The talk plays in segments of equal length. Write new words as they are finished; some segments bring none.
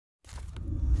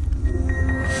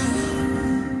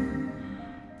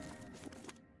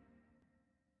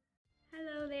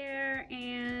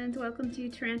welcome to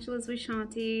Tarantulas with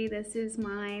Shanti. This is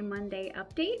my Monday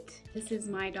update. This is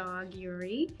my dog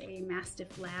Yuri, a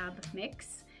Mastiff Lab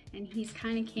mix, and he's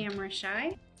kind of camera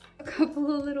shy. A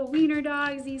couple of little wiener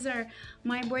dogs. These are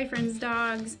my boyfriend's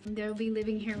dogs. They'll be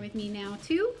living here with me now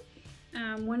too.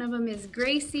 One of them is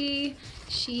Gracie.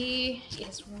 She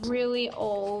is really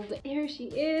old. Here she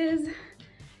is.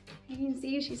 You can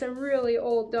see she's a really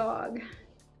old dog.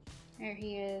 There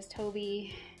he is,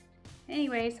 Toby.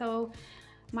 Anyway, so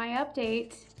my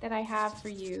update that I have for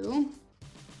you,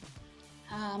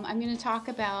 I'm going to talk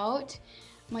about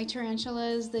my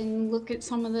tarantulas, then look at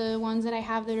some of the ones that I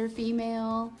have that are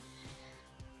female.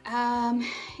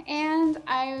 And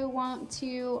I want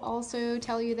to also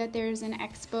tell you that there's an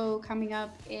expo coming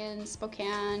up in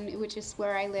Spokane, which is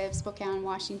where I live, Spokane,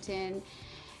 Washington,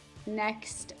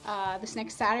 this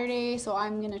next Saturday. So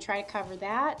I'm going to try to cover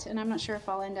that, and I'm not sure if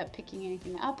I'll end up picking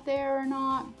anything up there or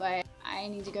not, but I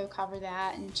need to go cover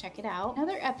that and check it out.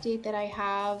 Another update that I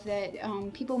have that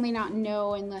people may not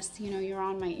know unless you're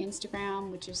on my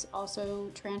Instagram, which is also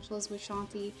Tarantulas with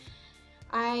Shanti.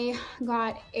 I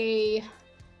got a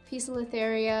piece of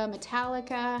Letharia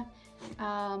metallica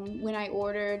when I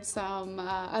ordered some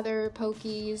other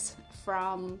pokies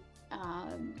from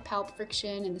Palp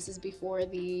Friction, and this is before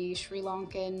the Sri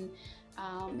Lankan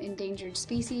endangered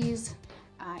species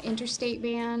interstate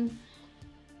ban.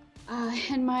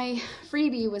 And my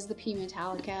freebie was the P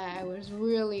Metallica. I was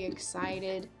really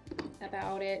excited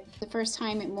about it. The first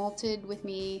time it molted with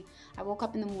me, I woke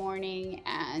up in the morning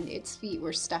and its feet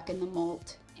were stuck in the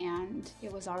molt and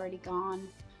it was already gone.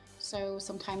 So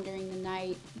sometime during the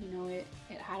night,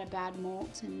 it had a bad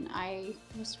molt, and I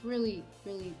was really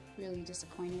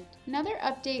disappointed. Another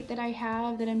update that I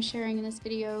have that I'm sharing in this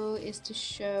video is to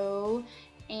show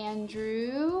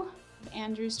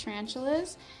Andrew's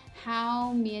tarantulas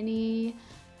how many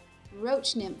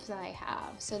roach nymphs I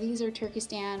have. So these are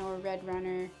Turkestan or red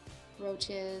runner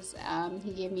roaches.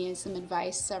 He gave me some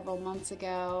advice several months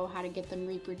ago how to get them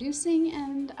reproducing,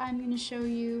 and I'm going to show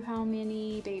you how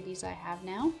many babies I have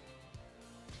now.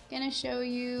 Gonna show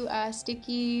you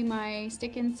Sticky, my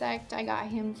stick insect. I got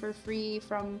him for free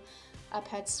from a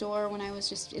pet store when I was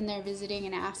just in there visiting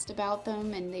and asked about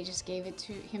them, and they just gave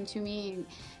him to me. And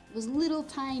it was little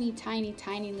tiny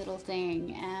little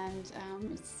thing, and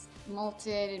it's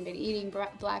molted and been eating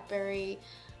blackberry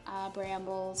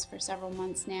brambles for several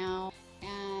months now.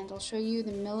 And I'll show you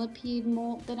the millipede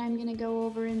molt that I'm going to go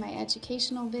over in my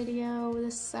educational video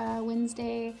this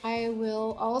Wednesday. I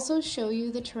will also show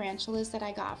you the tarantulas that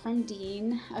I got from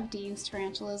Deen of Deen's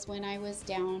Tarantulas when I was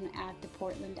down at the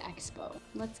Portland Expo.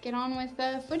 Let's get on with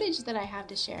the footage that I have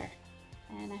to share,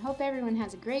 and I hope everyone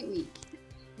has a great week.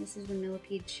 This is the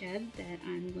millipede shed that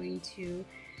I'm going to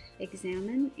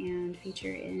examine and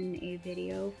feature in a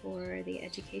video for the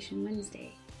Education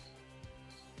Wednesday.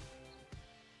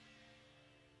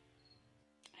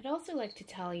 I'd also like to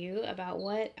tell you about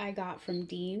what I got from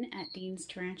Deen at Deen's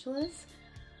Tarantulas.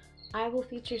 I will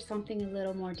feature something a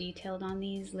little more detailed on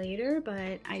these later,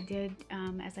 but I did,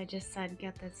 as I just said,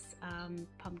 get this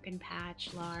pumpkin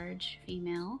patch large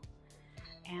female,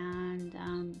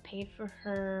 and paid for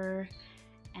her,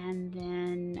 and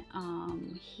then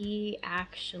he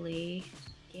actually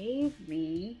gave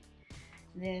me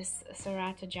this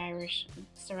Ceratogyrus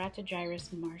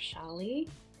marshalli,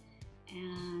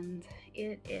 and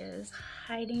it is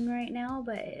hiding right now,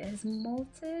 but it is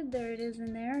molted. There it is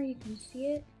in there. You can see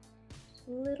it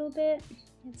a little bit.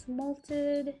 It's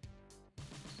molted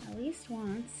at least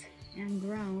once and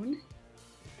grown.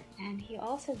 And he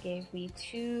also gave me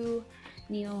 2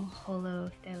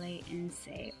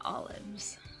 Neoholotheleinse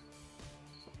olives.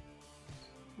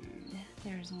 And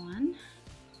there's one.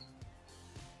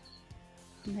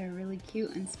 They're really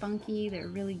cute and spunky. They're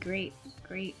really great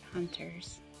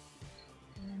hunters.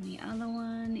 And then the other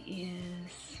one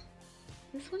is,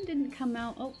 this one didn't come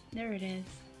out. Oh, there it is.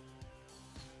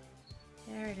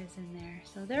 There it is in there.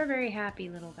 So they're very happy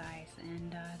little guys,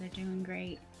 and they're doing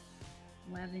great,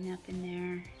 webbing up in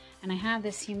there. And I have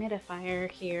this humidifier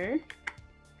here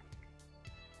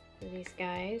for these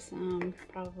guys.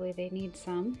 Probably they need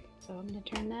some, so I'm going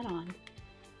to turn that on.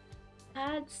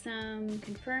 I had some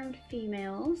confirmed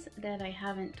females that I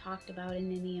haven't talked about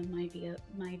in any of my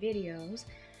videos.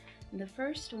 The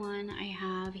first one I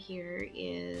have here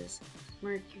is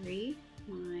Mercury,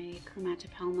 my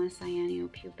Chromatopelma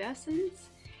cyanopubescens,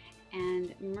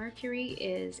 and Mercury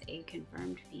is a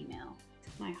confirmed female.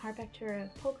 My Harbactura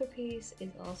poker piece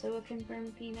is also a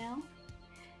confirmed female.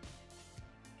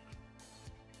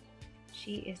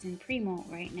 She is in pre-molt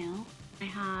right now. I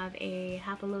have a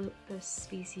Hapalopus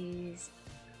species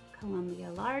Columbia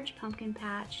large pumpkin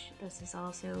patch. This is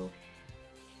also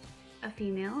a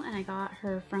female, and I got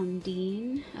her from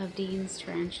Deen of Deen's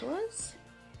Tarantulas.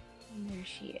 And there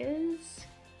she is.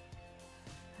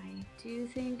 I do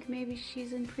think maybe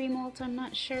she's in pre-molt, I'm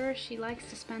not sure. She likes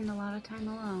to spend a lot of time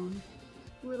alone.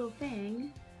 Little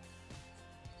thing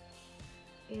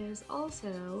is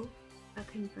also a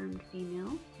confirmed female.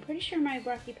 I'm pretty sure my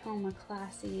Brachypelma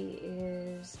classy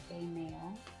is a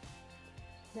male.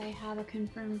 I have a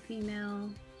confirmed female,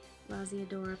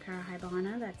 Lasiodora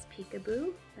parahybana, that's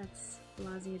Peekaboo. That's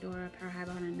Lasiodora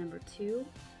parahybana number 2.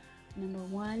 Number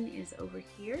 1 is over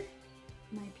here.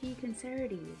 My P.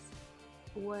 Cancerides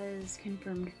was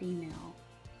confirmed female.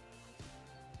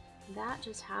 That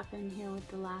just happened here with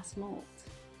the last molt.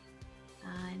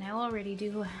 And I already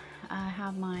do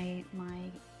have my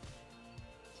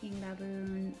King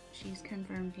Baboon, she's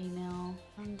confirmed female.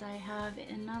 And I have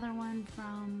another one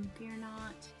from Fear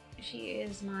Not. She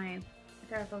is my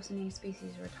Theraphosinase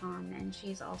species Raton, and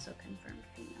she's also confirmed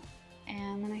female.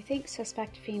 And then I think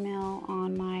suspect female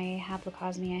on my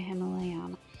Haplocosmia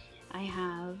Himalayana. I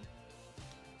have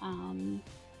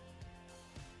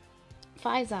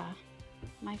Physa,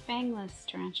 my fangless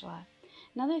tarantula.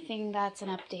 Another thing that's an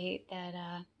update that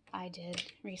I did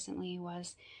recently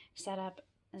was set up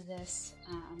this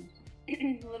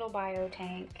little bio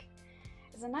tank.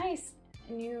 It's a nice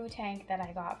new tank that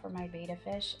I got for my betta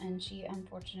fish, and she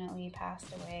unfortunately passed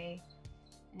away.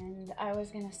 And I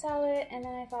was gonna sell it, and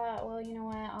then I thought, well, you know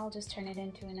what, I'll just turn it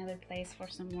into another place for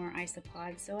some more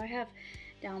isopods. So I have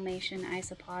Dalmatian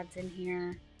isopods in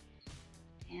here,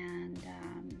 and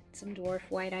some dwarf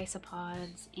white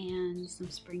isopods, and some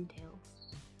springtails.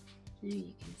 There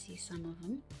you can see some of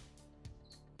them.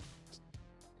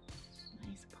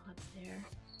 Isopods there.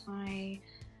 My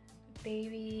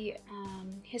baby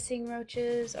hissing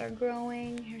roaches are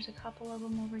growing. Here's a couple of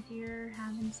them over here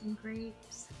having some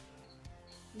grapes.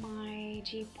 My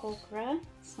G. pulchra,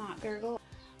 snot gurgle,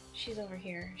 she's over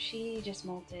here. She just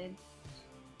molted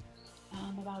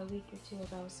about a week or 2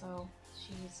 ago, so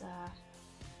she's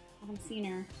haven't seen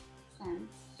her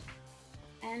since.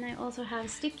 And I also have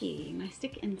Sticky, my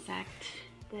stick insect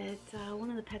that one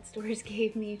of the pet stores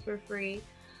gave me for free.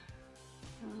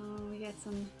 We got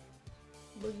some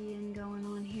boogieing going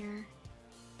on here.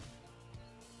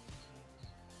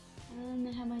 And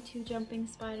I have my 2 jumping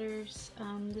spiders.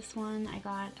 This one I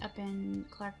got up in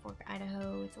Clark Fork,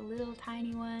 Idaho. It's a little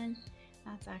tiny one.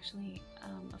 That's actually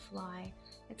a fly.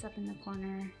 It's up in the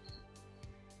corner.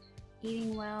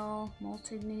 Eating well,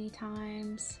 molted many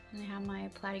times. And I have my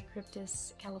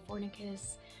Platycryptus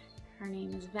californicus. Her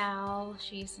name is Val.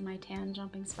 She's my tan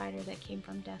jumping spider that came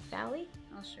from Death Valley.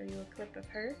 I'll show you a clip of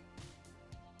her.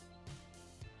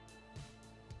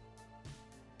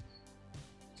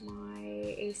 My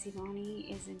AC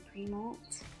Bonnie is in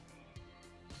pre-molt.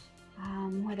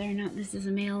 Whether or not this is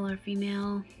a male or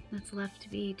female, that's left to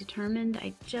be determined.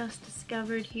 I just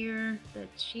discovered here that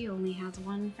she only has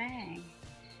 1 fang.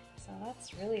 So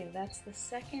that's the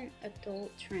second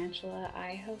adult tarantula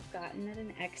I have gotten at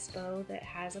an expo that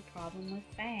has a problem with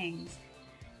fangs.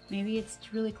 Maybe it's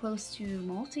really close to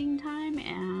molting time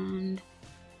and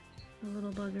the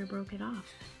little bugger broke it off.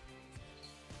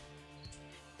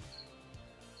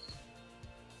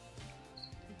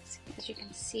 As you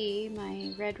can see,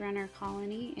 my red runner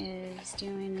colony is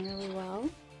doing really well.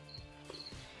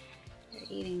 They're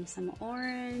eating some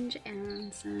orange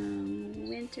and some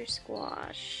winter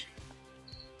squash.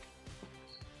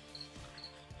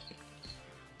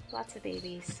 Lots of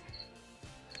babies.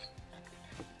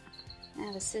 I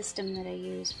have a system that I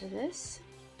use for this,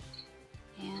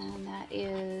 and that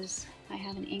is, I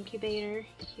have an incubator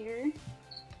here.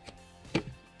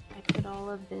 I put all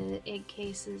of the egg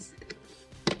cases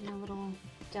in a little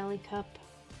deli cup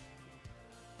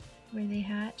where they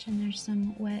hatch, and there's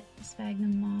some wet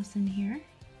sphagnum moss in here.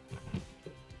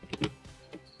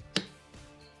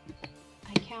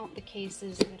 I count the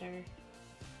cases that are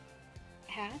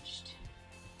hatched,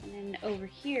 and then over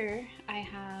here I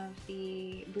have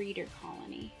the breeder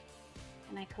colony,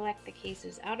 and I collect the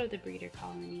cases out of the breeder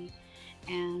colony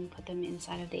and put them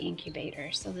inside of the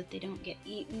incubator so that they don't get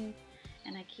eaten,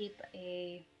 and I keep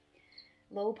a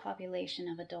low population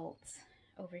of adults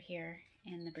over here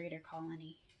in the breeder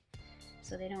colony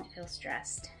so they don't feel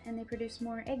stressed and they produce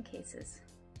more egg cases.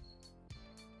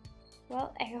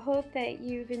 Well, I hope that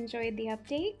you've enjoyed the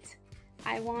update.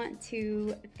 I want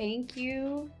to thank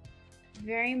you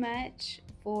very much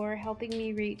for helping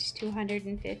me reach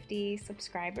 250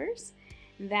 subscribers.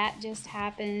 That just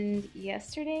happened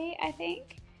yesterday, I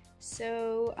think.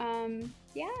 So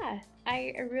yeah,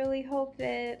 I really hope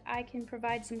that I can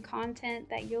provide some content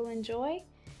that you'll enjoy,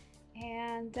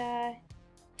 and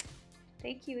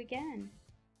thank you again.